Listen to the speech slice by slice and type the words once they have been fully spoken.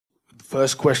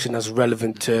first question that's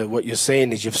relevant to what you're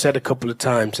saying is you've said a couple of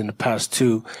times in the past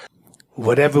too,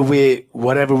 whatever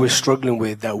we're struggling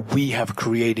with, that we have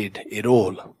created it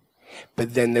all.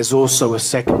 But then there's also a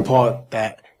second part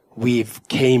that we've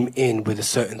came in with a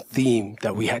certain theme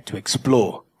that we had to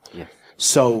explore. Yes.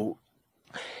 So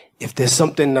if there's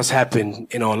something that's happened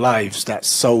in our lives that's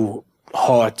so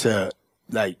hard to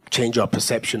like change our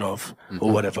perception of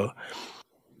or whatever,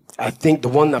 I think the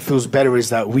one that feels better is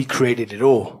that we created it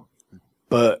all.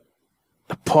 But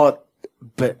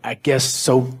I guess,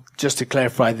 so just to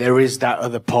clarify, there is that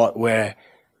other part where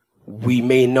we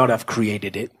may not have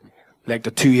created it, like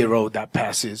the 2-year-old that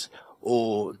passes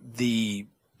or the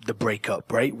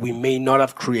breakup, right? We may not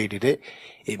have created it.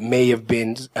 It may have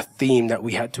been a theme that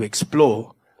we had to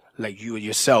explore, like you and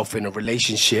yourself in a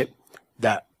relationship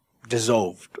that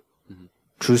dissolved.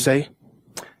 True say?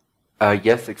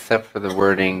 Yes, except for the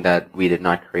wording that we did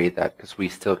not create that, because we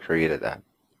still created that.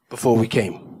 Before we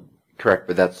came. Correct,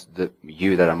 but that's the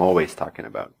you that I'm always talking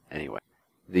about anyway.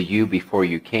 The you before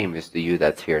you came is the you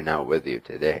that's here now with you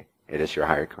today. It is your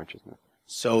higher consciousness.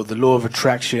 So the law of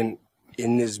attraction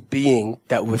in this being,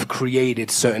 that we've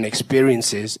created certain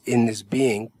experiences in this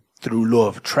being through law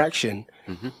of attraction,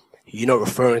 you're not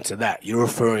referring to that. You're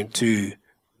referring to,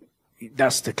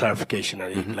 that's the clarification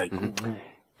I need. Like,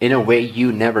 in a way,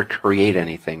 you never create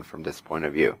anything from this point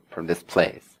of view, from this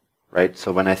place, right?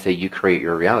 So when I say you create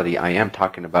your reality, I am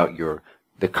talking about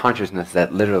the consciousness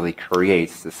that literally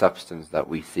creates the substance that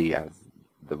we see as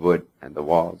the wood and the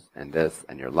walls and this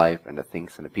and your life and the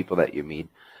things and the people that you meet.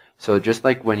 So just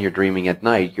like when you're dreaming at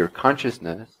night, your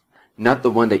consciousness, not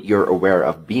the one that you're aware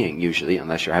of being usually,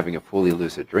 unless you're having a fully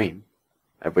lucid dream,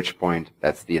 at which point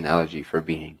that's the analogy for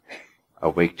being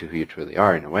awake to who you truly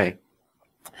are in a way.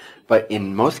 But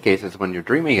in most cases, when you're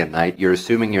dreaming at night, you're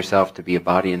assuming yourself to be a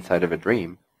body inside of a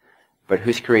dream. But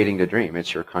who's creating the dream?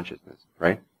 It's your consciousness,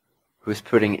 right? Who's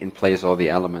putting in place all the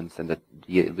elements and the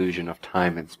illusion of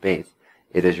time and space?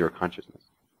 It is your consciousness,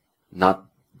 not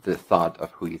the thought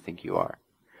of who you think you are.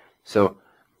 So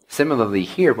similarly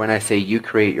here, when I say you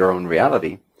create your own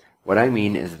reality, what I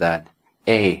mean is that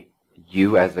A,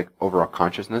 you as the overall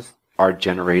consciousness are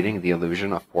generating the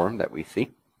illusion of form that we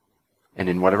see. And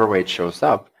in whatever way it shows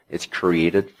up, it's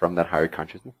created from that higher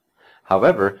consciousness.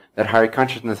 However, that higher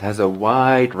consciousness has a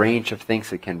wide range of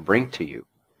things it can bring to you.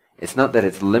 It's not that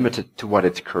it's limited to what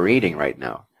it's creating right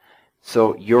now.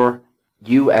 So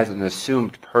you as an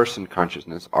assumed person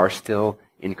consciousness are still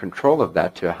in control of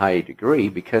that to a high degree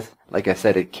because, like I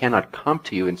said, it cannot come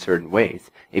to you in certain ways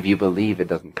if you believe it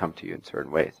doesn't come to you in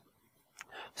certain ways.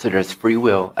 So there's free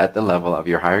will at the level of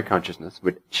your higher consciousness,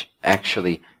 which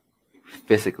actually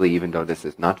physically, even though this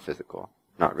is not physical,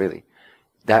 not really,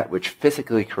 that which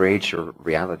physically creates your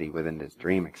reality within this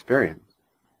dream experience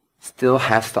still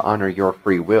has to honor your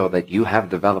free will that you have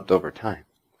developed over time.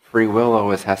 Free will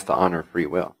always has to honor free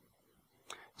will.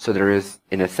 So there is,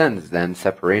 in a sense, then,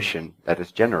 separation that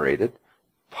is generated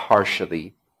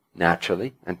partially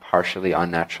naturally and partially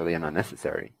unnaturally and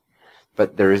unnecessary.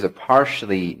 But there is a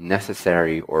partially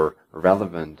necessary or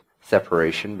relevant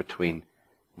separation between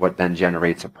what then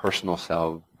generates a personal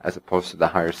self as opposed to the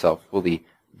higher self fully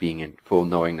being in full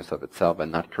knowingness of itself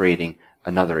and not creating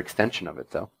another extension of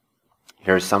itself.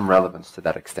 There is some relevance to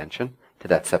that extension, to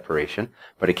that separation,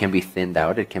 but it can be thinned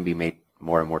out, it can be made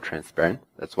more and more transparent.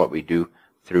 That's what we do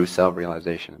through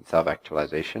self-realization and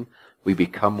self-actualization. We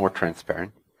become more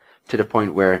transparent to the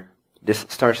point where this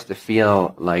starts to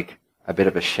feel like a bit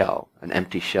of a shell, an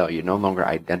empty shell. You no longer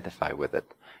identify with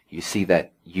it. You see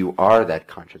that you are that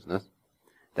consciousness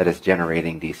that is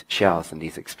generating these shells and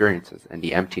these experiences and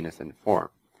the emptiness in form.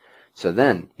 So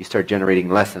then you start generating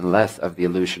less and less of the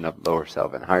illusion of lower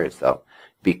self and higher self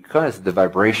because the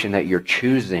vibration that you're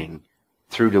choosing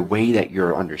through the way that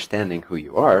you're understanding who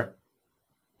you are,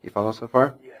 you follow so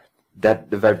far? Yeah.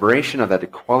 That the vibration of that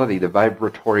quality, the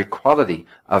vibratory quality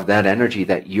of that energy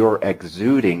that you're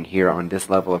exuding here on this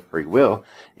level of free will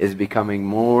is becoming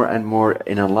more and more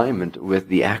in alignment with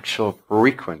the actual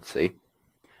frequency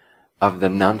of the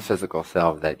non-physical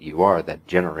self that you are that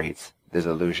generates this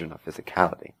illusion of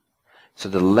physicality. So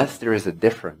the less there is a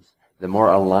difference, the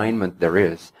more alignment there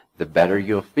is, the better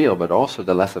you'll feel, but also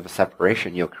the less of a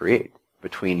separation you'll create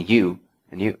between you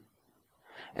and you.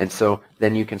 And so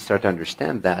then you can start to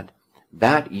understand that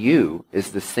that you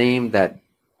is the same that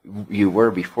you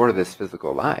were before this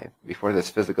physical life, before this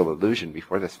physical illusion,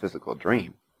 before this physical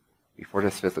dream, before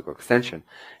this physical extension.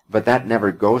 But that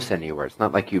never goes anywhere. It's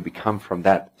not like you become from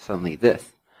that suddenly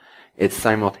this. It's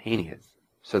simultaneous.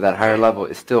 So that higher level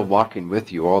is still walking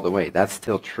with you all the way. That's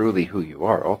still truly who you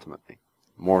are ultimately,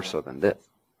 more so than this.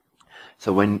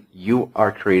 So when you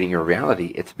are creating your reality,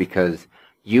 it's because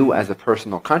you as a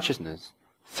personal consciousness,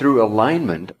 through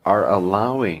alignment, are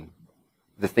allowing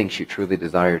the things you truly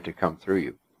desire to come through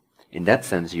you. In that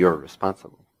sense, you're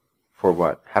responsible for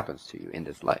what happens to you in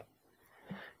this life.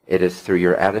 It is through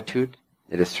your attitude,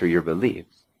 it is through your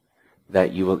beliefs,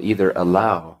 that you will either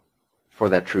allow for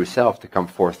that true self to come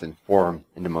forth in form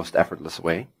in the most effortless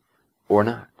way, or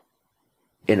not.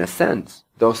 In a sense,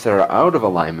 those that are out of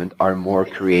alignment are more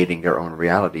creating their own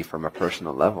reality from a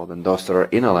personal level than those that are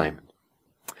in alignment.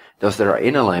 Those that are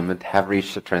in alignment have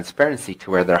reached a transparency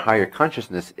to where their higher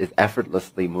consciousness is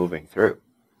effortlessly moving through.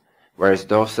 Whereas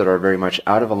those that are very much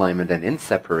out of alignment and in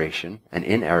separation and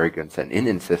in arrogance and in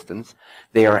insistence,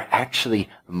 they are actually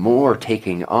more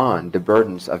taking on the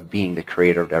burdens of being the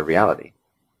creator of their reality.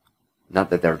 Not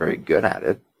that they're very good at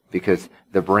it, because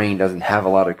the brain doesn't have a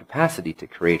lot of capacity to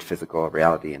create physical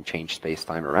reality and change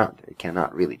space-time around. It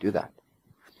cannot really do that.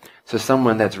 So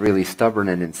someone that's really stubborn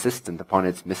and insistent upon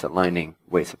its misaligning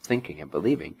ways of thinking and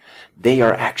believing, they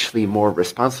are actually more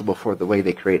responsible for the way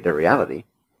they create their reality.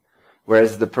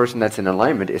 Whereas the person that's in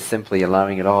alignment is simply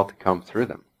allowing it all to come through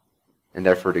them. And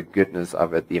therefore the goodness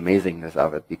of it, the amazingness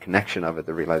of it, the connection of it,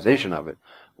 the realization of it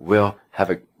will have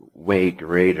a way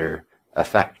greater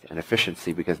effect and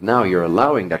efficiency, because now you're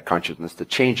allowing that consciousness to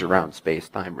change around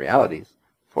space-time realities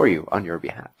for you on your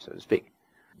behalf, so to speak.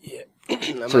 Yeah.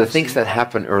 So the things that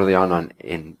happen early on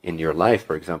in your life,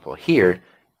 for example, here,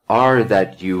 are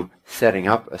that you setting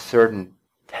up a certain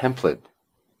template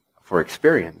for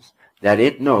experience that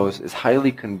it knows is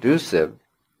highly conducive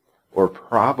or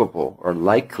probable or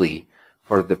likely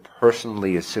for the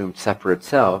personally assumed separate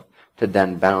self to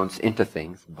then bounce into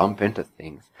things, bump into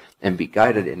things, and be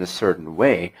guided in a certain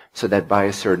way, so that by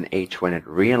a certain age, when it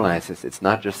realizes it's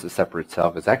not just the separate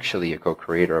self, it's actually a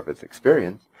co-creator of its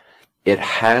experience, it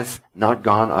has not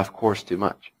gone off course too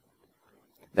much.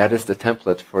 That is the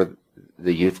template for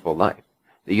the youthful life.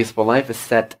 The youthful life is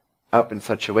set up in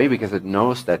such a way because it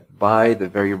knows that by the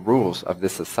very rules of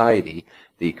this society,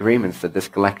 the agreements that this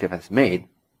collective has made,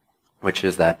 which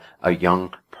is that a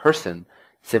young person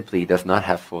simply does not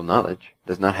have full knowledge,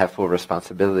 does not have full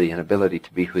responsibility and ability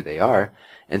to be who they are,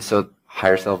 and so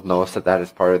higher self knows that that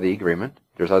is part of the agreement.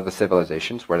 There's other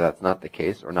civilizations where that's not the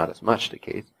case, or not as much the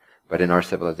case, but in our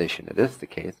civilization it is the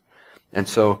case. And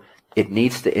so it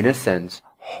needs to, in a sense,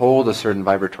 hold a certain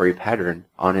vibratory pattern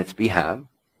on its behalf,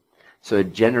 so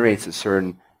it generates a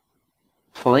certain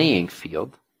playing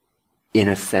field, in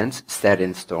a sense, set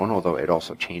in stone, although it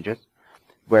also changes,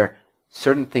 where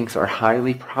certain things are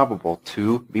highly probable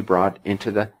to be brought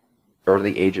into the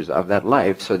early ages of that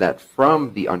life, so that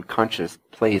from the unconscious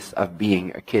place of being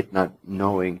a kid, not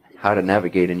knowing how to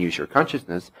navigate and use your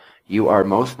consciousness, you are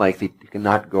most likely to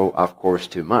not go off course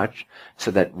too much,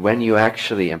 so that when you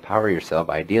actually empower yourself,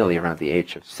 ideally around the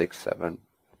age of 6, 7,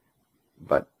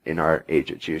 but in our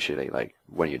age it's usually like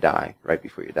when you die, right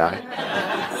before you die.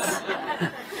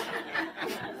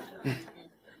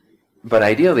 But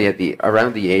ideally,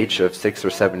 around the age of 6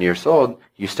 or 7 years old,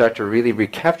 you start to really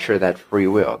recapture that free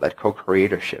will, that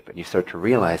co-creatorship, and you start to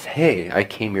realize, hey, I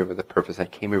came here with a purpose, I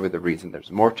came here with a reason,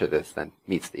 there's more to this than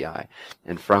meets the eye.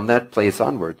 And from that place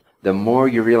onward, the more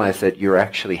you realize that you're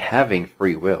actually having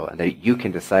free will, and that you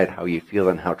can decide how you feel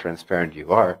and how transparent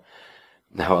you are,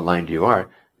 and how aligned you are,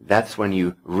 that's when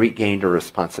you regain the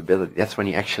responsibility. That's when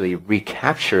you actually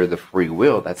recapture the free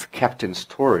will that's kept in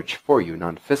storage for you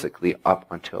non-physically up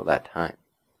until that time.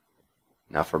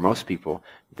 Now, for most people,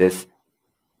 this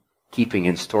keeping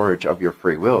in storage of your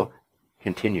free will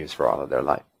continues for all of their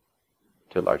life,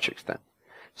 to a large extent.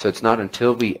 So it's not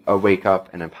until we wake up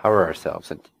and empower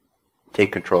ourselves and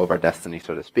take control of our destiny,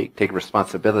 so to speak, take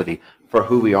responsibility for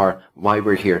who we are, why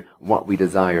we're here, what we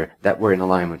desire, that we're in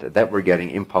alignment, that we're getting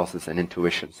impulses and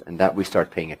intuitions, and that we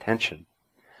start paying attention.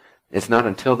 It's not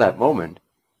until that moment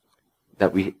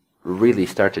that we really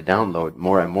start to download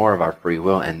more and more of our free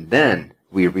will, and then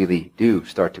we really do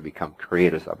start to become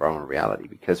creators of our own reality,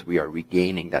 because we are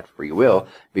regaining that free will,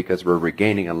 because we're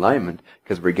regaining alignment,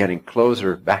 because we're getting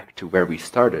closer back to where we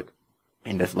started.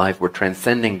 In this life, we're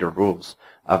transcending the rules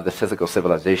of the physical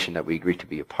civilization that we agree to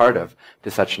be a part of, to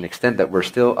such an extent that we're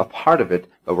still a part of it,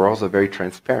 but we're also very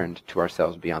transparent to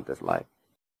ourselves beyond this life.